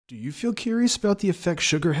Do you feel curious about the effect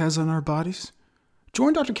sugar has on our bodies?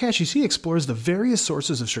 Join Dr. Kashey as he explores the various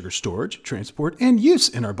sources of sugar storage, transport, and use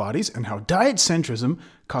in our bodies and how diet centrism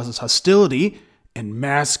causes hostility and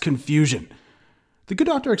mass confusion. The good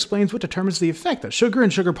doctor explains what determines the effect that sugar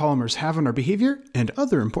and sugar polymers have on our behavior and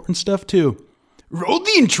other important stuff too. Roll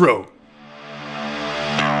the intro!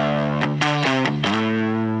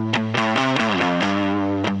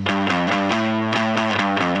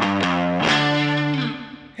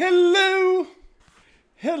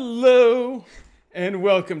 Hello, and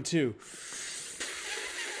welcome to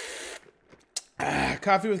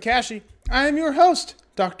Coffee with Kashey. I am your host,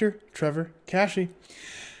 Dr. Trevor Kashey.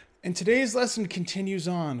 And today's lesson continues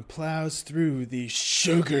on, plows through the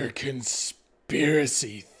sugar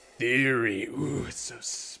conspiracy theory. Ooh, it's so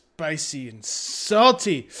spicy and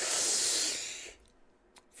salty.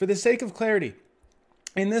 For the sake of clarity,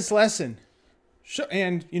 in this lesson,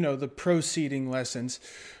 and, the preceding lessons,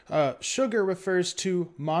 sugar refers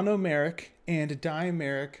to monomeric and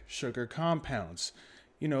dimeric sugar compounds,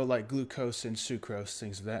 like glucose and sucrose,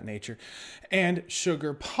 things of that nature. And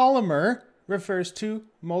sugar polymer refers to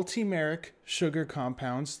multimeric sugar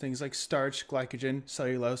compounds, things like starch, glycogen,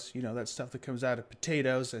 cellulose, that stuff that comes out of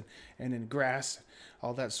potatoes and in grass,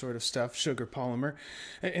 all that sort of stuff, sugar polymer.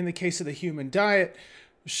 In the case of the human diet,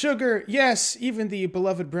 sugar, yes, even the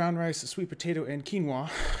beloved brown rice, sweet potato, and quinoa,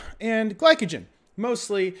 and glycogen,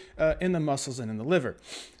 mostly in the muscles and in the liver.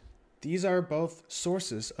 These are both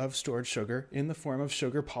sources of stored sugar in the form of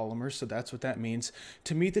sugar polymers, so that's what that means,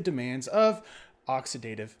 to meet the demands of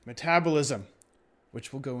oxidative metabolism,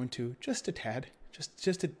 which we'll go into just a tad,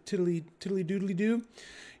 just a tiddly-doodly-doo.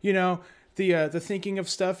 The thinking of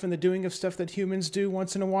stuff and the doing of stuff that humans do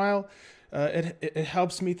once in a while, it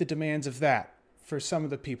helps meet the demands of that. For some of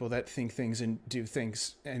the people that think things and do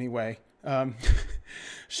things anyway.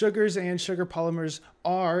 Sugars and sugar polymers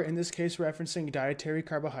are, in this case, referencing dietary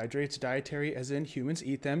carbohydrates, dietary as in humans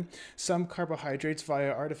eat them. Some carbohydrates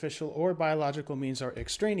via artificial or biological means are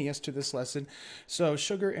extraneous to this lesson, so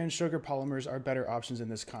sugar and sugar polymers are better options in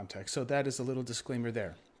this context. So that is a little disclaimer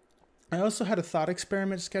there. I also had a thought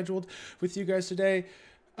experiment scheduled with you guys today.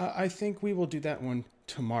 I think we will do that one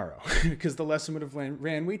tomorrow because the lesson would have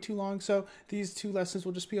ran way too long. So these two lessons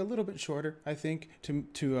will just be a little bit shorter, I think,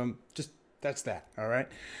 to just, that's that. All right.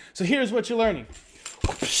 So here's what you're learning.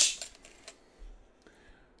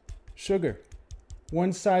 Sugar.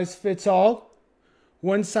 One size fits all.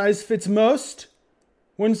 One size fits most.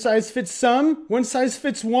 One size fits some. One size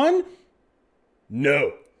fits one.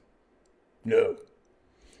 No.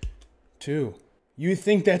 2. You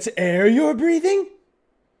think that's air you're breathing?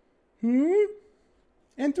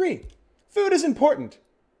 And 3, food is important,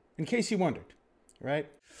 in case you wondered, right?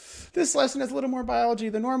 This lesson has a little more biology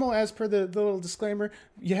than normal, as per the little disclaimer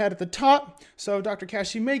you had at the top. So Dr.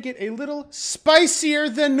 Kashey may get a little spicier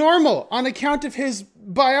than normal on account of his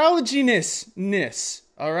biology-ness,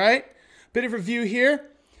 all right? Bit of review here.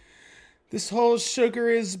 This whole sugar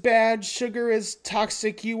is bad, sugar is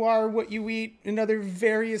toxic, you are what you eat, and other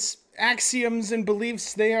various axioms and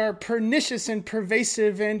beliefs, they are pernicious and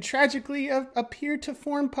pervasive and tragically appear to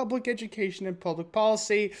form public education and public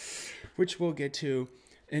policy, which we'll get to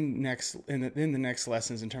in the next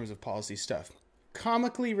lessons in terms of policy stuff.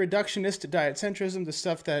 Comically reductionist diet centrism, the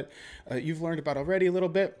stuff that you've learned about already a little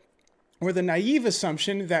bit, or the naive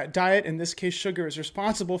assumption that diet, in this case sugar, is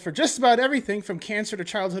responsible for just about everything from cancer to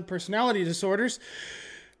childhood personality disorders,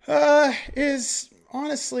 is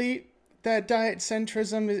honestly that diet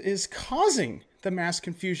centrism is causing the mass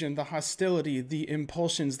confusion, the hostility, the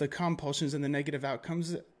impulsions, the compulsions, and the negative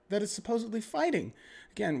outcomes that it's supposedly fighting.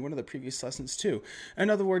 Again, one of the previous lessons too.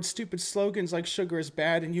 In other words, stupid slogans like sugar is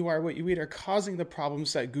bad and you are what you eat are causing the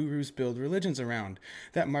problems that gurus build religions around,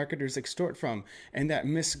 that marketers extort from, and that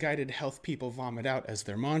misguided health people vomit out as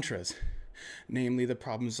their mantras. Namely, the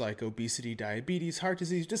problems like obesity, diabetes, heart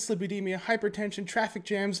disease, dyslipidemia, hypertension, traffic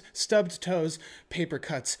jams, stubbed toes, paper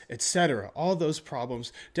cuts, etc. All those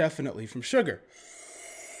problems definitely from sugar.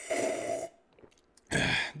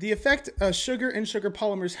 The effect sugar and sugar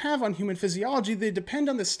polymers have on human physiology, they depend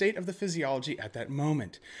on the state of the physiology at that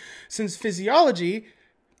moment. Since the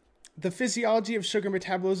physiology of sugar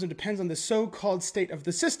metabolism depends on the so-called state of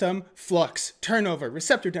the system, flux, turnover,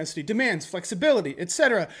 receptor density, demands, flexibility,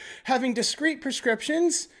 etc. Having discrete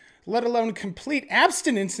prescriptions let alone complete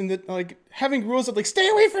abstinence and like having rules of like stay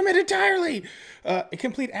away from it entirely. A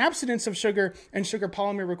complete abstinence of sugar and sugar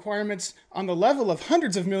polymer requirements on the level of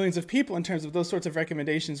hundreds of millions of people in terms of those sorts of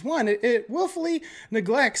recommendations. One, it willfully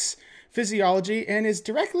neglects physiology and is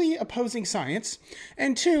directly opposing science.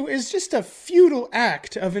 And two, is just a futile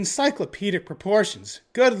act of encyclopedic proportions.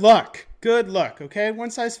 Good luck. Good luck, okay?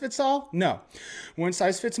 One size fits all? No. One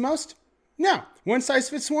size fits most? No. One size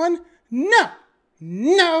fits one? No.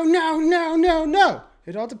 No, no, no, no, no.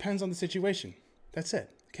 It all depends on the situation. That's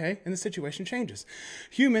it, okay? And the situation changes.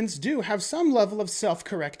 Humans do have some level of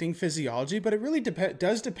self-correcting physiology, but it really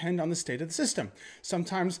does depend on the state of the system.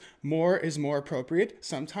 Sometimes more is more appropriate.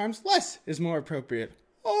 Sometimes less is more appropriate.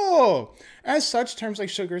 Oh, as such, terms like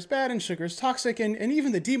sugar is bad and sugar is toxic, and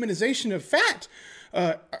even the demonization of fat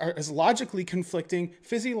is logically conflicting,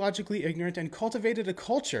 physiologically ignorant, and cultivated a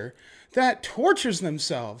culture that tortures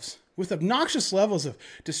themselves with obnoxious levels of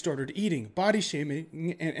distorted eating, body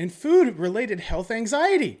shaming, and food-related health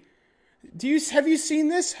anxiety. Have you seen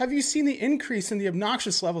this? Have you seen the increase in the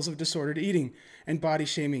obnoxious levels of disordered eating and body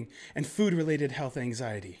shaming and food-related health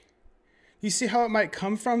anxiety? You see how it might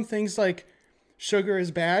come from things like sugar is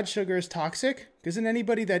bad, sugar is toxic? Because then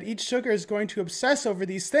anybody that eats sugar is going to obsess over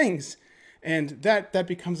these things. And that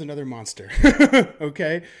becomes another monster,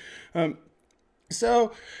 okay?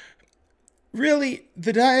 So really,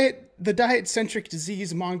 the diet-centric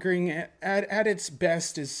disease mongering at its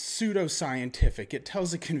best is pseudoscientific. It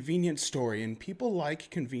tells a convenient story, and people like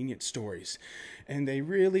convenient stories. And they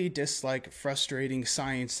really dislike frustrating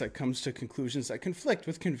science that comes to conclusions that conflict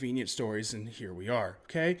with convenient stories, and here we are,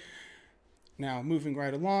 okay? Now, moving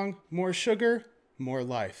right along, more sugar, more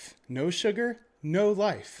life. No sugar, no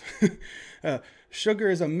life. Sugar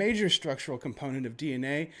is a major structural component of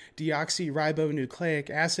DNA, deoxyribonucleic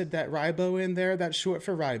acid. That ribo in there, that's short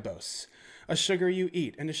for ribose. A sugar you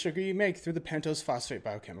eat and a sugar you make through the pentose phosphate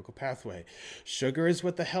biochemical pathway. Sugar is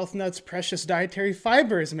what the health nut's precious dietary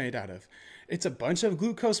fiber is made out of. It's a bunch of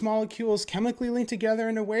glucose molecules chemically linked together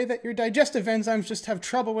in a way that your digestive enzymes just have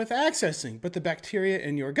trouble with accessing. But the bacteria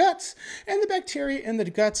in your guts and the bacteria in the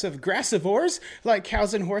guts of grassivores, like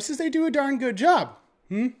cows and horses, they do a darn good job.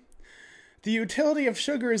 The utility of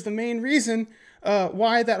sugar is the main reason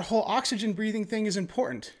why that whole oxygen breathing thing is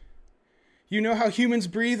important. You know how humans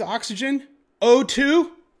breathe oxygen?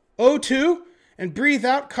 O2, and breathe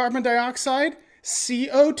out carbon dioxide,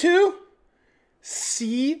 CO2?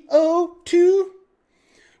 CO2?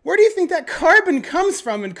 Where do you think that carbon comes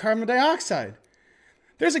from in carbon dioxide?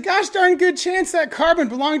 There's a gosh darn good chance that carbon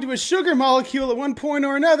belonged to a sugar molecule at one point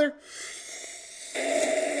or another.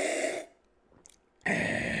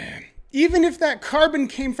 Even if that carbon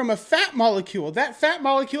came from a fat molecule, that fat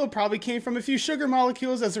molecule probably came from a few sugar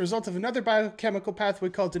molecules as a result of another biochemical pathway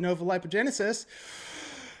called de novo lipogenesis.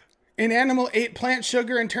 An animal ate plant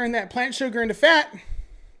sugar and turned that plant sugar into fat.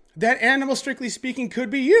 That animal, strictly speaking, could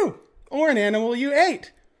be you, or an animal you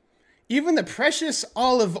ate. Even the precious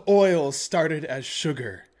olive oil started as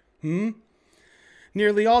sugar.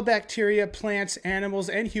 Nearly all bacteria, plants, animals,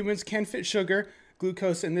 and humans can fit sugar,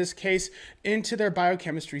 glucose in this case, into their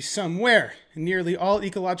biochemistry somewhere. Nearly all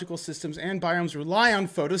ecological systems and biomes rely on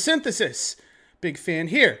photosynthesis. Big fan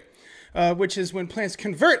here. Which is when plants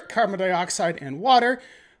convert carbon dioxide and water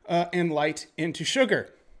and light into sugar.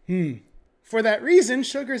 For that reason,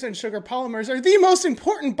 sugars and sugar polymers are the most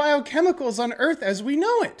important biochemicals on Earth as we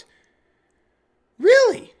know it.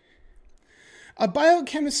 Really? A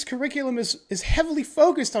biochemist's curriculum is heavily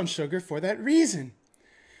focused on sugar for that reason.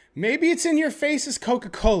 Maybe it's in your face as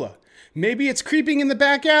Coca-Cola. Maybe it's creeping in the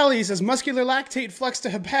back alleys as muscular lactate flux to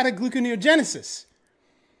hepatic gluconeogenesis.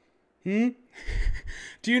 Do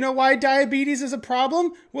you know why diabetes is a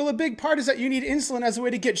problem? Well, a big part is that you need insulin as a way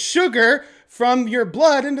to get sugar from your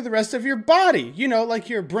blood into the rest of your body. You know, like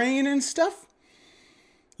your brain and stuff.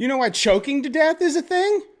 You know why choking to death is a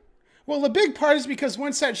thing? Well, a big part is because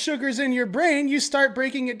once that sugar's in your brain, you start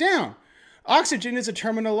breaking it down. Oxygen is a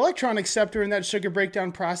terminal electron acceptor in that sugar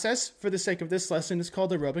breakdown process. For the sake of this lesson, it's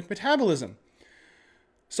called aerobic metabolism.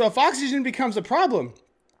 So if oxygen becomes a problem,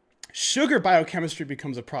 sugar biochemistry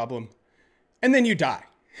becomes a problem, and then you die.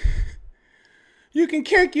 You can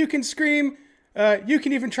kick, you can scream, you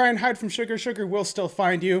can even try and hide from sugar. Sugar will still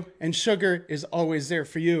find you, and sugar is always there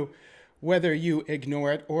for you, whether you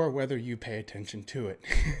ignore it or whether you pay attention to it.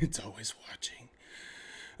 It's always watching.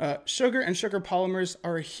 Sugar and sugar polymers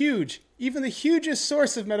are a huge, even the hugest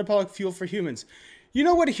source of metabolic fuel for humans. You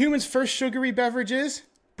know what a human's first sugary beverage is?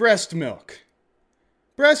 Breast milk.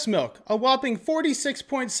 Breast milk, a whopping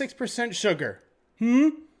 46.6% sugar.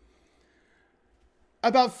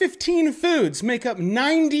 About 15 foods make up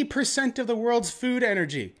 90% of the world's food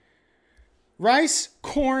energy. Rice,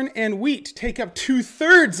 corn, and wheat take up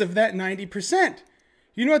 2/3 of that 90%.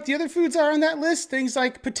 You know what the other foods are on that list? Things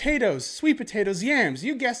like potatoes, sweet potatoes, yams.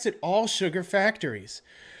 You guessed it, all sugar factories.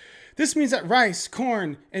 This means that rice,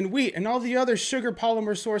 corn, and wheat, and all the other sugar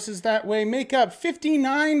polymer sources that way make up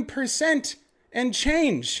 59% and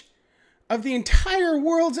change of the entire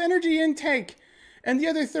world's energy intake. And the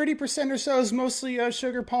other 30% or so is mostly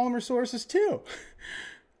sugar polymer sources too.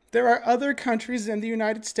 There are other countries in the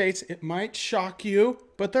United States, it might shock you,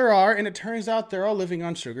 but there are, and it turns out they're all living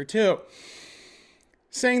on sugar too.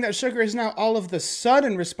 Saying that sugar is now all of the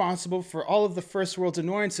sudden responsible for all of the first world's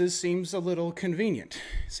annoyances seems a little convenient.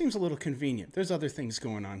 There's other things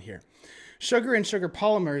going on here. Sugar and sugar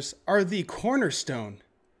polymers are the cornerstone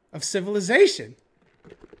of civilization.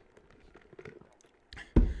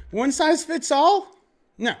 One size fits all?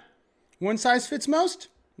 No. One size fits most?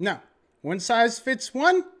 No. One size fits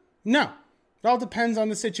one? No. It all depends on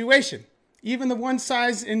the situation. Even the one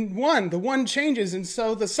size in one, the one changes, and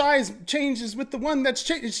so the size changes with the one that's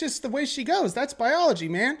changed. It's just the way she goes. That's biology,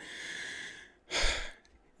 man.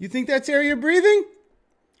 You think that's air you're breathing?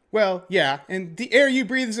 Well, yeah, and the air you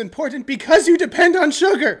breathe is important because you depend on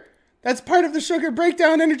sugar. That's part of the sugar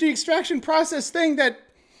breakdown energy extraction process thing that,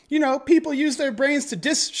 people use their brains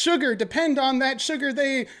to sugar, depend on that sugar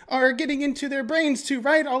they are getting into their brains to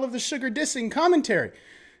write all of the sugar dissing commentary.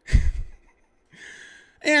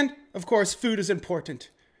 And, of course, food is important.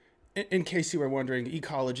 In case you were wondering,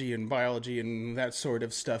 ecology and biology and that sort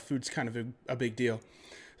of stuff, food's kind of a big deal.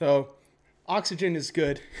 So, oxygen is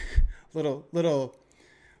good. Little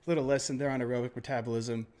lesson there on aerobic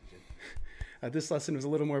metabolism. This lesson was a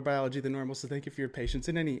little more biology than normal, so thank you for your patience.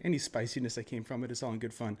 And any spiciness that came from it is all in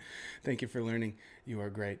good fun. Thank you for learning. You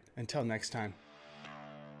are great. Until next time.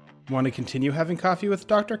 Want to continue having coffee with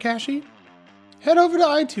Dr. Kashey? Head over to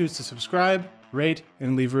iTunes to subscribe, rate,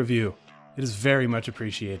 and leave a review. It is very much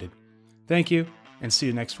appreciated. Thank you, and see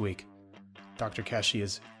you next week. Dr. Kashey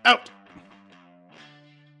is out!